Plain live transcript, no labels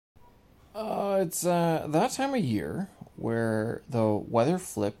It's that time of year where the weather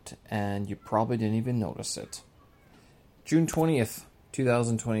flipped and you probably didn't even notice it. June 20th,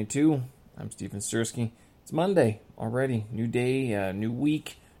 2022. I'm Stephen Stursky. It's Monday already. New day, new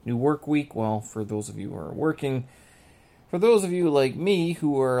week, new work week. Well, for those of you who are working, for those of you like me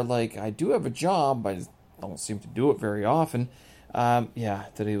who are like, I do have a job, I just don't seem to do it very often. Yeah,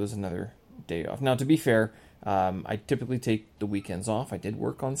 today was another day off. Now, to be fair, I typically take the weekends off. I did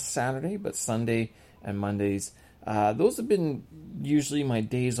work on Saturday, but Sunday and Mondays, those have been usually my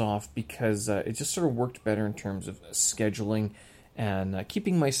days off because it just sort of worked better in terms of scheduling and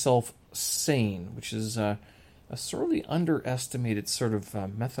keeping myself sane, which is a sorely underestimated sort of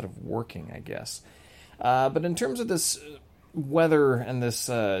method of working, I guess. But in terms of this weather and this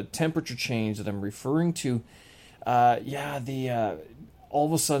temperature change that I'm referring to, yeah, the all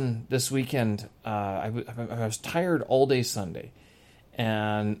of a sudden this weekend, I was tired all day Sunday,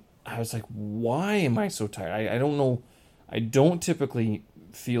 and I was like, why am I so tired? I don't know. I don't typically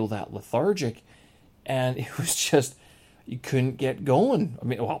feel that lethargic, and it was just you couldn't get going. I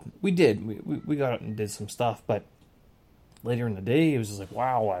mean, well, we did. We got out and did some stuff, but later in the day, it was just like,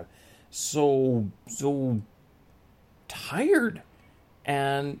 wow, I'm so tired.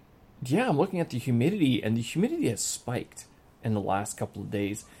 And yeah, I'm looking at the humidity, and the humidity has spiked in the last couple of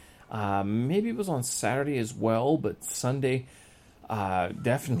days. Maybe it was on Saturday as well, but Sunday,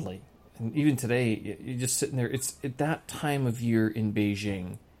 definitely. And even today, you're just sitting there. It's at that time of year in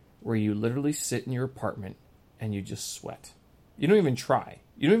Beijing where you literally sit in your apartment and you just sweat. You don't even try.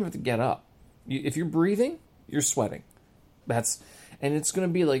 You don't even have to get up. If you're breathing, you're sweating. That's and it's going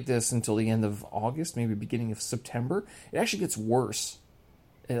to be like this until the end of August, maybe beginning of September. It actually gets worse.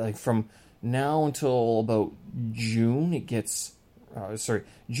 Like from now until about June, it gets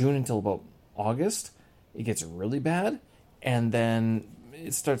June until about August, it gets really bad, and then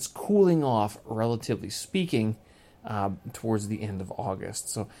it starts cooling off, relatively speaking, towards the end of August.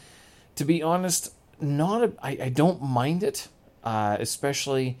 So, to be honest, I don't mind it,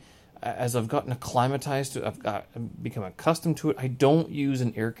 especially as I've gotten acclimatized to it. I've become accustomed to it. I don't use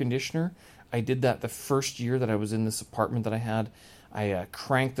an air conditioner. I did that the first year that I was in this apartment that I had. I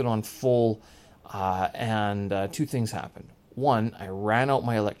cranked it on full, and two things happened. One, I ran out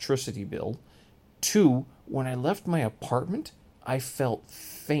my electricity bill. Two, when I left my apartment, I felt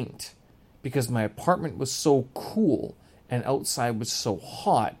faint because my apartment was so cool and outside was so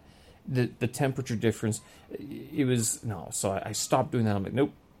hot. The temperature difference, it was no. So I stopped doing that. I'm like,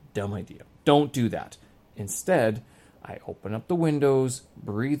 nope, dumb idea. Don't do that. Instead, I open up the windows,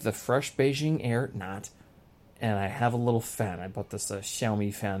 breathe the fresh Beijing air, and I have a little fan. I bought this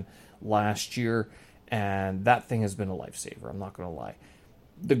Xiaomi fan last year, and that thing has been a lifesaver. I'm not going to lie.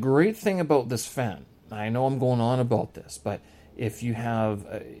 The great thing about this fan, I know I'm going on about this, but if you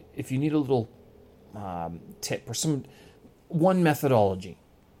need a little tip or one methodology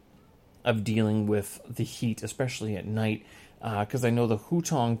of dealing with the heat, especially at night, because I know the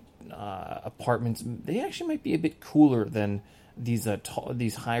Hutong apartments, they actually might be a bit cooler than these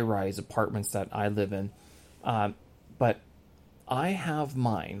high-rise apartments that I live in. But I have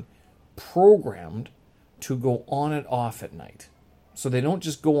mine programmed to go on and off at night. So they don't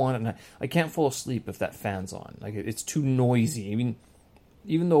just go on at night. I can't fall asleep if that fan's on. Like it's too noisy. I mean,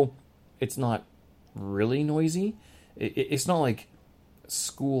 even though it's not really noisy, it's not like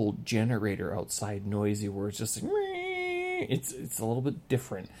school generator outside noisy where it's just like, it's a little bit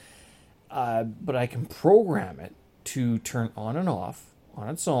different. But I can program it to turn on and off on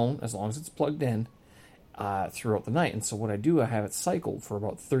its own as long as it's plugged in throughout the night. And so what I do, I have it cycled for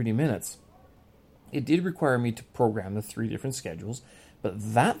about 30 minutes. It did require me to program the 3 different schedules, but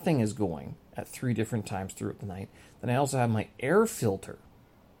that thing is going at 3 different times throughout the night. Then I also have my air filter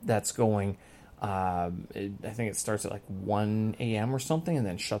that's going, I think it starts at like 1 a.m. or something and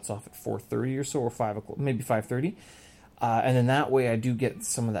then shuts off at 4:30 or so, or 5 o'clock, maybe 5:30. And then that way I do get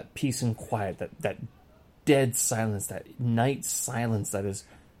some of that peace and quiet, that dead silence, that night silence that is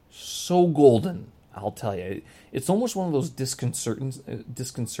so golden. I'll tell you, it's almost one of those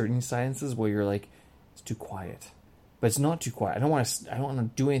disconcerting silences where you're like, it's too quiet, but it's not too quiet. I don't want to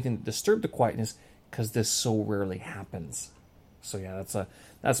do anything to disturb the quietness because this so rarely happens. So yeah,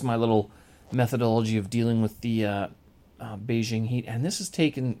 that's my little methodology of dealing with the Beijing heat, and this has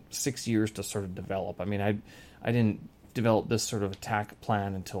taken 6 years to sort of develop. I mean, I didn't develop this sort of attack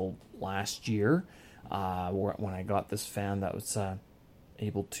plan until last year, when I got this fan that was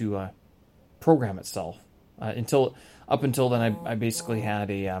able to program itself. Up until then, I basically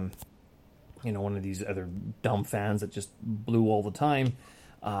had a one of these other dumb fans that just blew all the time,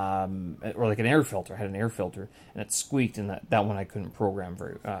 or like an air filter. I had an air filter, and it squeaked, and that one I couldn't program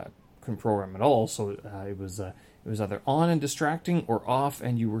couldn't program at all. So it was either on and distracting or off,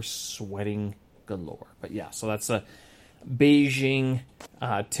 and you were sweating galore. But yeah, so that's a Beijing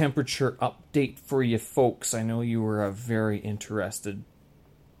temperature update for you folks. I know you were very interested.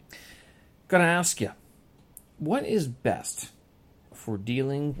 Gonna ask you, what is best for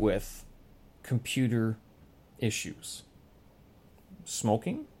dealing with computer issues?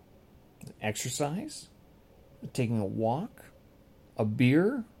 Smoking? Exercise? Taking a walk? A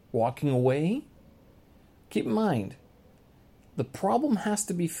beer? Walking away? Keep in mind, the problem has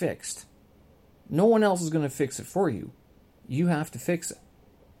to be fixed. No one else is going to fix it for you. You have to fix it.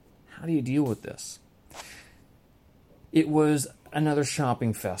 How do you deal with this? It was another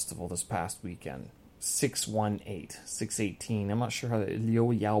shopping festival this past weekend. 618. I'm not sure how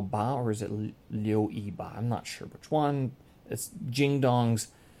Liu Yao Ba or is it Liu Yi Ba? I'm not sure which one. It's Jingdong's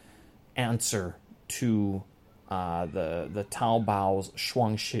answer to the Taobao's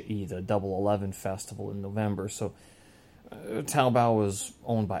Shuangshi, the Double 11 festival in November. So Taobao was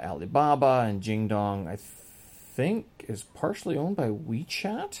owned by Alibaba, and Jingdong, I think, is partially owned by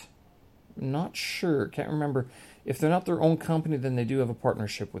WeChat. I'm not sure. Can't remember. If they're not their own company, then they do have a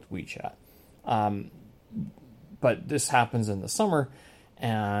partnership with WeChat. But this happens in the summer,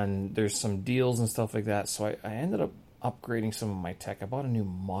 and there's some deals and stuff like that. So I ended up upgrading some of my tech. I bought a new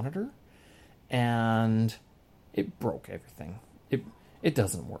monitor, and it broke everything. It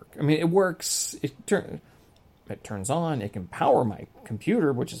doesn't work. I mean, it works. It turns on. It can power my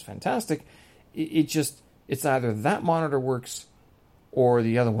computer, which is fantastic. It's either that monitor works or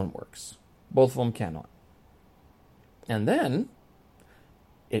the other one works. Both of them cannot. And then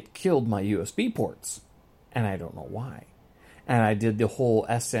it killed my USB ports, and I don't know why. And I did the whole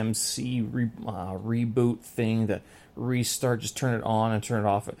SMC reboot thing, that restart, just turn it on and turn it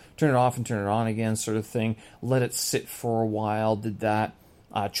off and turn it on again sort of thing. Let it sit for a while, did that.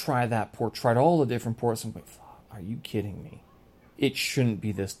 Try that port, tried all the different ports. I'm like, are you kidding me? It shouldn't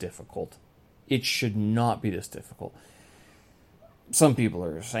be this difficult. It should not be this difficult. Some people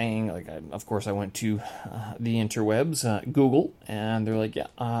are saying, like, of course, I went to the interwebs, Google, and they're like,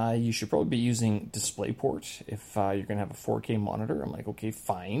 yeah, you should probably be using DisplayPort if you're going to have a 4K monitor. I'm like, okay,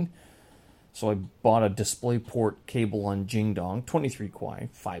 fine. So I bought a DisplayPort cable on Jingdong, 23 Kuai,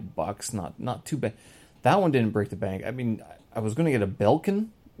 $5, not too bad. That one didn't break the bank. I mean, I was going to get a Belkin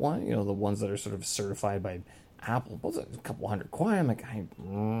one, the ones that are sort of certified by Apple. Both a couple hundred Kuai. I'm like,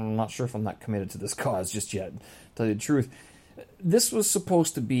 I'm not sure if I'm not committed to this cause just yet, to tell you the truth. This was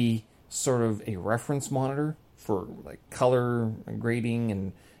supposed to be sort of a reference monitor for like color grading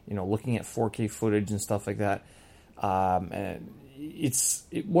and looking at 4K footage and stuff like that. And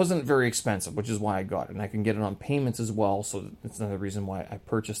it wasn't very expensive, which is why I got it, and I can get it on payments as well. So that's another reason why I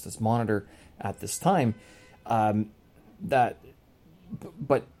purchased this monitor at this time.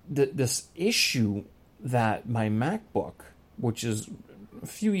 This issue that my MacBook, which is a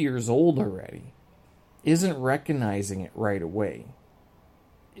few years old already, isn't recognizing it right away.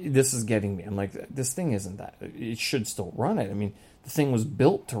 This is getting me. I'm like, this thing isn't that. It should still run it. I mean, the thing was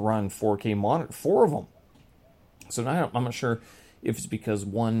built to run 4K monitor, 4 of them. So now I'm not sure if it's because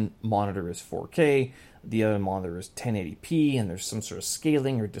one monitor is 4K, the other monitor is 1080p, and there's some sort of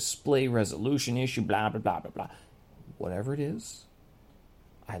scaling or display resolution issue, blah, blah, blah, blah, blah. Whatever it is,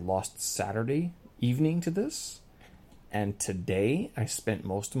 I lost Saturday evening to this, and today I spent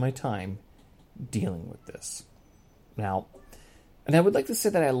most of my time dealing with this. Now, and I would like to say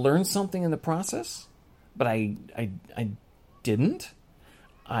that I learned something in the process, but I didn't.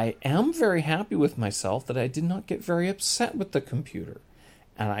 I am very happy with myself that I did not get very upset with the computer.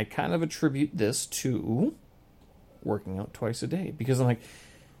 And I kind of attribute this to working out twice a day. Because I'm like,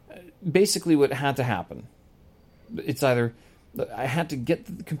 basically what had to happen, it's either I had to get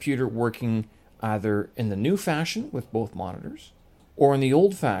the computer working either in the new fashion with both monitors, or in the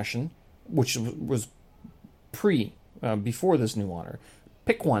old fashion, which was before this new monitor.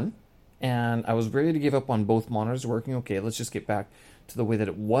 Pick one, and I was ready to give up on both monitors working. Okay, let's just get back to the way that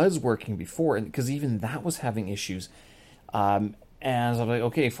it was working before, and because even that was having issues. And I was like,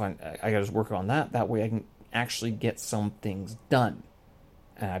 okay, fine, I got to just work on that. That way I can actually get some things done.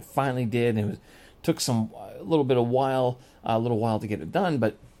 And I finally did, and took a little while to get it done,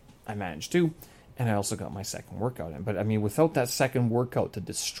 but I managed to. And I also got my second workout in. But I mean, without that second workout to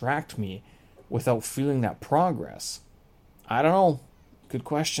distract me, without feeling that progress, I don't know. Good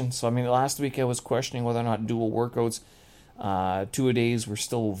question. So I mean, last week I was questioning whether or not dual workouts, 2-a-days were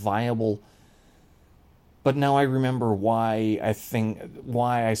still viable. But now I remember why I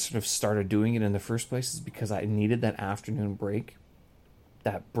sort of started doing it in the first place is because I needed that afternoon break.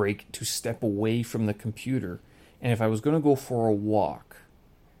 That break to step away from the computer. And if I was going to go for a walk,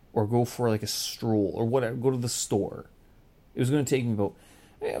 or go for like a stroll or whatever, go to the store. It was going to take me about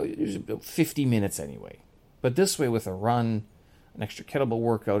 50 minutes anyway. But this way, with a run, an extra kettlebell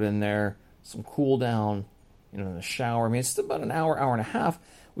workout in there, some cool down, in the shower. I mean, it's about an hour, hour and a half,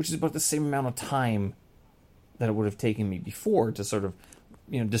 which is about the same amount of time that it would have taken me before to sort of,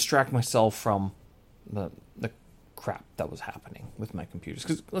 distract myself from the crap that was happening with my computers.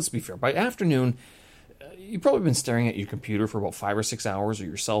 Because let's be fair, by afternoon, you've probably been staring at your computer for about 5 or 6 hours, or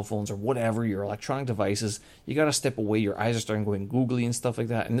your cell phones, or whatever, your electronic devices. You got to step away. Your eyes are starting going googly and stuff like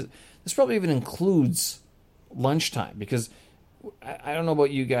that. And this probably even includes lunchtime, because I don't know about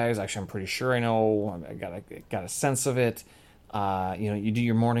you guys. Actually, I'm pretty sure I know. I got a sense of it. You do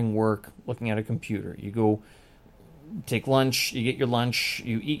your morning work looking at a computer. You go take lunch. You get your lunch.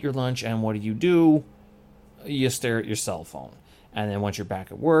 You eat your lunch, and what do? You stare at your cell phone. And then once you're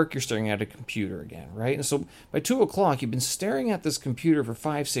back at work, you're staring at a computer again, right? And so by 2 o'clock, you've been staring at this computer for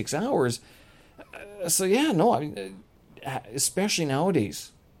 5-6 hours. Especially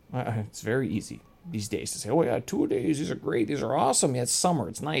nowadays, it's very easy these days to say, oh yeah, 2 days, these are great, these are awesome. Yeah, it's summer,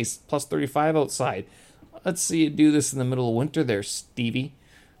 it's nice, plus 35 outside. Let's see you do this in the middle of winter there, Stevie.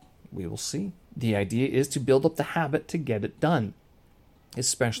 We will see. The idea is to build up the habit to get it done,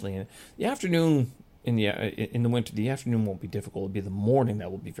 especially in the afternoon. In the winter, the afternoon won't be difficult. It'll be the morning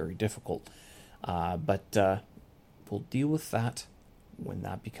that will be very difficult. But we'll deal with that when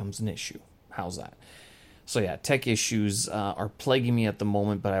that becomes an issue. How's that? So yeah, tech issues are plaguing me at the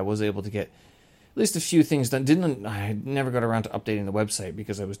moment, but I was able to get at least a few things done. I never got around to updating the website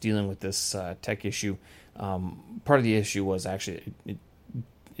because I was dealing with this tech issue. Part of the issue was actually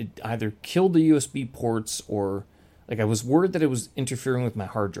it either killed the USB ports, or I was worried that it was interfering with my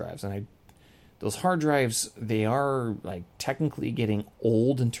hard drives, and those hard drives, they are technically getting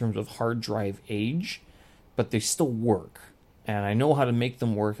old in terms of hard drive age, but they still work. And I know how to make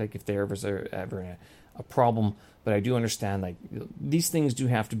them work, if there's ever a problem. But I do understand, these things do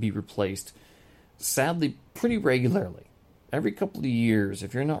have to be replaced, sadly, pretty regularly. Every couple of years,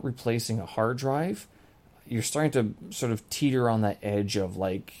 if you're not replacing a hard drive, you're starting to sort of teeter on that edge of,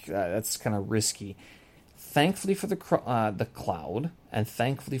 that's kind of risky. Thankfully for the cloud, and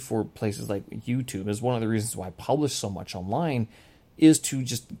thankfully for places like YouTube, is one of the reasons why I publish so much online, is to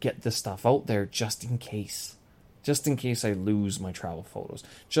just get this stuff out there just in case. Just in case I lose my travel photos.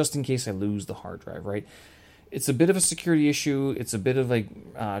 Just in case I lose the hard drive, right? It's a bit of a security issue. It's a bit of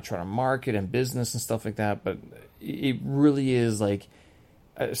trying to market and business and stuff like that, but it really is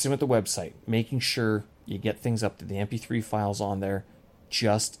same with the website, making sure you get things up to the MP3 files on there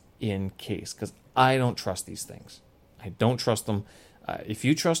just in case, because I don't trust these things. I don't trust them. If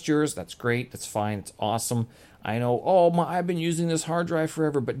you trust yours, that's great. That's fine. It's awesome. I know, I've been using this hard drive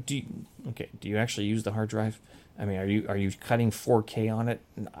forever, but do you actually use the hard drive? I mean, are you cutting 4K on it?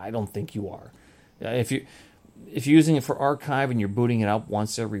 I don't think you are. If you're using it for archive and you're booting it up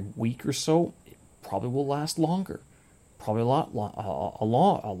once every week or so, it probably will last longer. Probably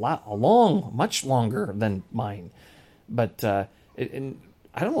much longer than mine. But and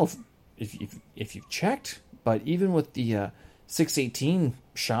I don't know if you've checked, but even with the 618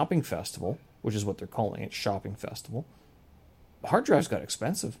 shopping festival, which is what they're calling it, shopping festival, hard drives got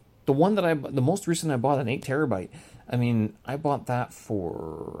expensive. The most recent I bought, an 8 terabyte. I mean, I bought that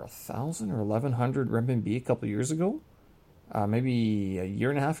for 1,000 or 1,100 renminbi a couple of years ago, maybe a year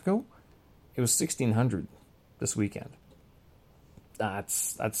and a half ago. It was 1,600 this weekend.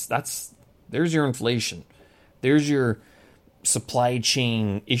 That's there's your inflation. There's your supply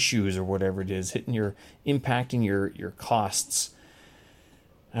chain issues or whatever it is impacting your costs.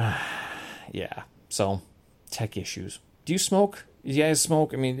 Yeah. So tech issues. Do you smoke? Do you guys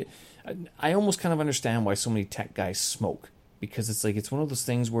smoke? I mean, I almost kind of understand why so many tech guys smoke, because it's one of those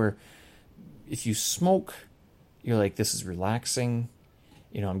things where if you smoke, you're like, this is relaxing.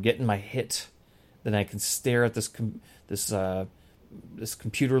 I'm getting my hit. Then I can stare at this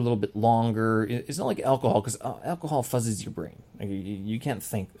computer a little bit longer. It's not like alcohol, because alcohol fuzzes your brain. You can't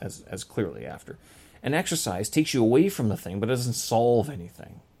think as clearly after. And exercise takes you away from the thing, but it doesn't solve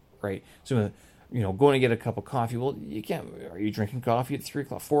anything, right? So, going to get a cup of coffee, well, you can't. Are you drinking coffee at 3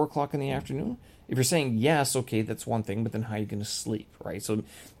 o'clock, 4 o'clock in the afternoon? If you're saying yes, okay, that's one thing, but then how are you going to sleep, right? So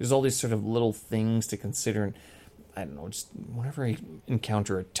there's all these sort of little things to consider, and I don't know, just whenever I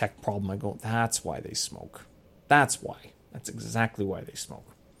encounter a tech problem, I go, that's why they smoke. That's why. That's exactly why they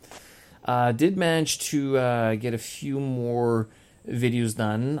smoke. Did manage to get a few more videos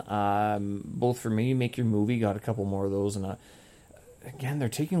done, both for Me Make Your Movie, got a couple more of those, and again, they're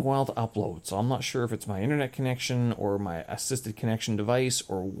taking a while to upload, so I'm not sure if it's my internet connection or my assisted connection device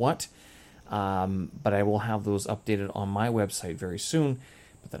or what, but I will have those updated on my website very soon.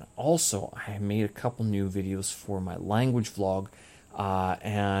 But then also, I made a couple new videos for my language vlog.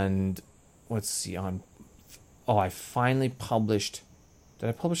 And let's see, I finally published. Did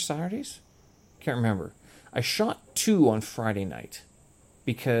I publish Saturdays? Can't remember. I shot 2 on Friday night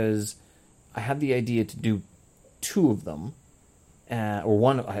because I had the idea to do 2 of them, or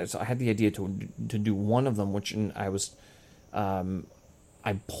one. I had the idea to do one of them, which I was.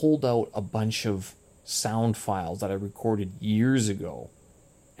 I pulled out a bunch of sound files that I recorded years ago,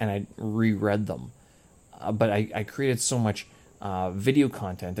 and I reread them. But I created so much video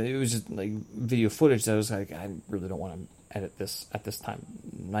content. It was just like video footage that I was like, I really don't want to edit this at this time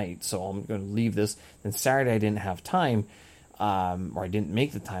night, so I'm going to leave this. Then Saturday I didn't have time, or I didn't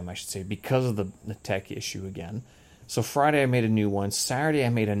make the time, I should say, because of the tech issue again. So Friday I made a new one. Saturday I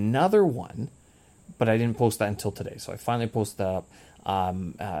made another one, but I didn't post that until today. So I finally posted that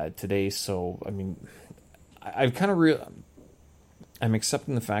up today. So I mean, I've kind of I'm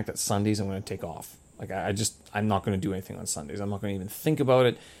accepting the fact that Sundays I'm going to take off. Like I'm not going to do anything on Sundays. I'm not going to even think about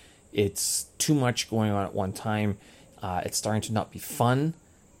it. It's too much going on at one time. It's starting to not be fun.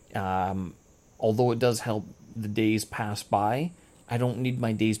 Although it does help the days pass by, I don't need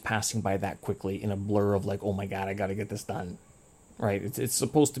my days passing by that quickly in a blur of like, oh my God, I got to get this done. Right? It's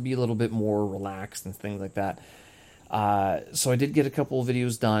supposed to be a little bit more relaxed and things like that. So I did get a couple of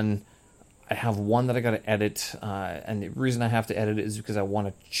videos done. I have one that I got to edit, and the reason I have to edit it is because I want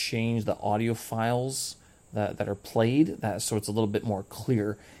to change the audio files that are played, so it's a little bit more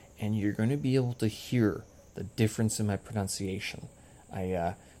clear, and you're going to be able to hear the difference in my pronunciation.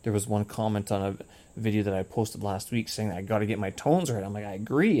 There was one comment on a video that I posted last week saying that I got to get my tones right. I'm like, I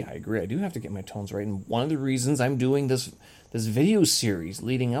agree. I do have to get my tones right, and one of the reasons I'm doing this video series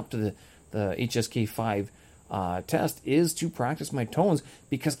leading up to the HSK5 test is to practice my tones,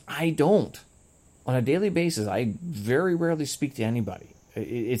 because I don't. On a daily basis, I very rarely speak to anybody.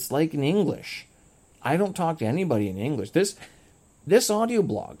 It's like in English. I don't talk to anybody in English. This audio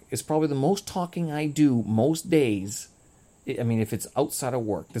blog is probably the most talking I do most days. I mean, if it's outside of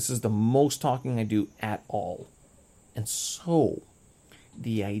work, this is the most talking I do at all. And so,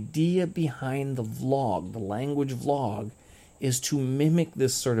 the idea behind the vlog, the language vlog, is to mimic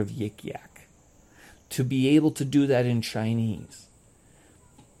this sort of yik-yak. To be able to do that in Chinese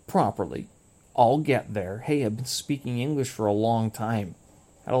properly. I'll get there. Hey, I've been speaking English for a long time.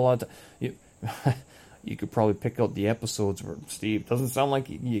 Had a lot of time. You could probably pick out the episodes where Steve doesn't sound like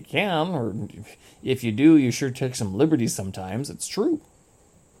you can, or if you do, you sure take some liberties sometimes. It's true.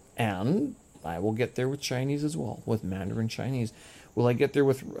 And I will get there with Chinese as well, with Mandarin Chinese. Will I get there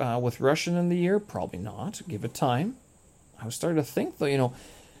with Russian in the year? Probably not. Give it time. I was starting to think, though,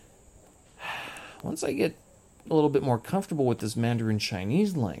 once I get a little bit more comfortable with this Mandarin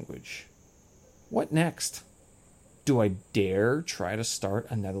Chinese language, what next? Do I dare try to start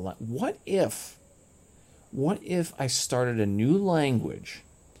another language? What if I started a new language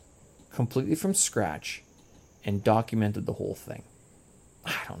completely from scratch and documented the whole thing?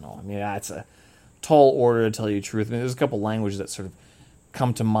 I don't know. I mean, that's a tall order, to tell you the truth. I mean, there's a couple languages that sort of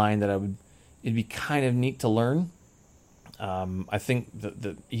come to mind that it'd be kind of neat to learn. I think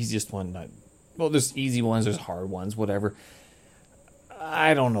the easiest one, there's easy ones, there's hard ones, whatever.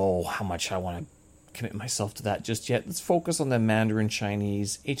 I don't know how much I want to commit myself to that just yet. Let's focus on the Mandarin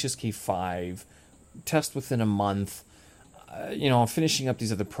Chinese, HSK5, test within a month. I'm finishing up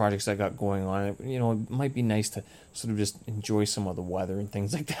these other projects I got going on. It might be nice to sort of just enjoy some of the weather and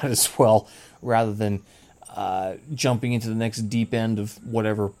things like that as well, rather than jumping into the next deep end of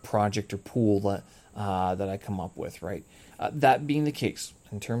whatever project or pool that I come up with, right? That being the case,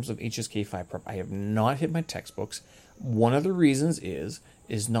 in terms of HSK5 prep, I have not hit my textbooks. One of the reasons is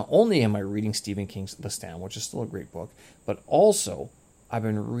not only am I reading Stephen King's The Stand, which is still a great book, but also I've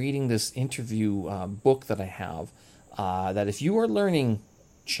been reading this interview book that I have, that if you are learning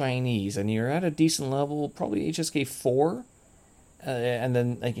Chinese and you're at a decent level, probably HSK 4, and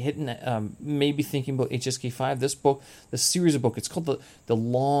then like hitting maybe thinking about HSK 5, this series of book, it's called the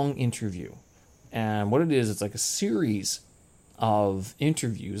Long Interview. And what it is, it's like a series of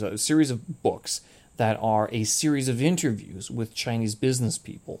interviews, a series of books that are a series of interviews with Chinese business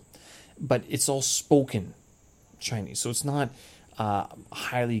people. But it's all spoken Chinese. So it's not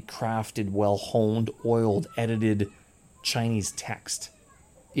highly crafted, well-honed, oiled, edited Chinese text.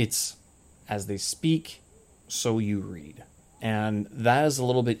 It's as they speak, so you read. And that is a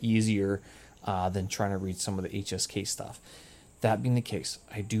little bit easier than trying to read some of the HSK stuff. That being the case,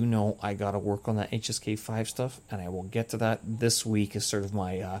 I do know I got to work on that HSK 5 stuff, and I will get to that this week as sort of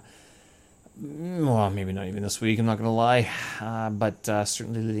my, maybe not even this week, I'm not going to lie, but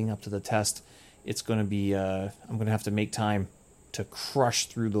certainly leading up to the test, it's going to be, I'm going to have to make time to crush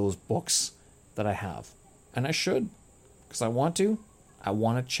through those books that I have. And I should, because I want to. I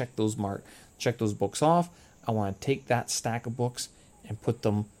want to check those books off. I want to take that stack of books and put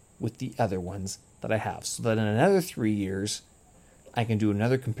them with the other ones that I have, so that in another 3 years, I can do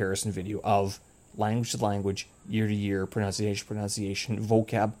another comparison video of language to language, year to year, pronunciation to pronunciation,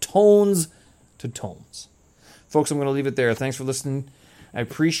 vocab, tones to tones. Folks, I'm going to leave it there. Thanks for listening. I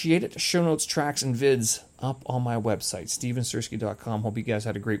appreciate it. Show notes, tracks, and vids up on my website, stevensersky.com. Hope you guys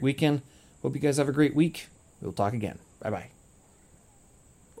had a great weekend. Hope you guys have a great week. We'll talk again. Bye-bye.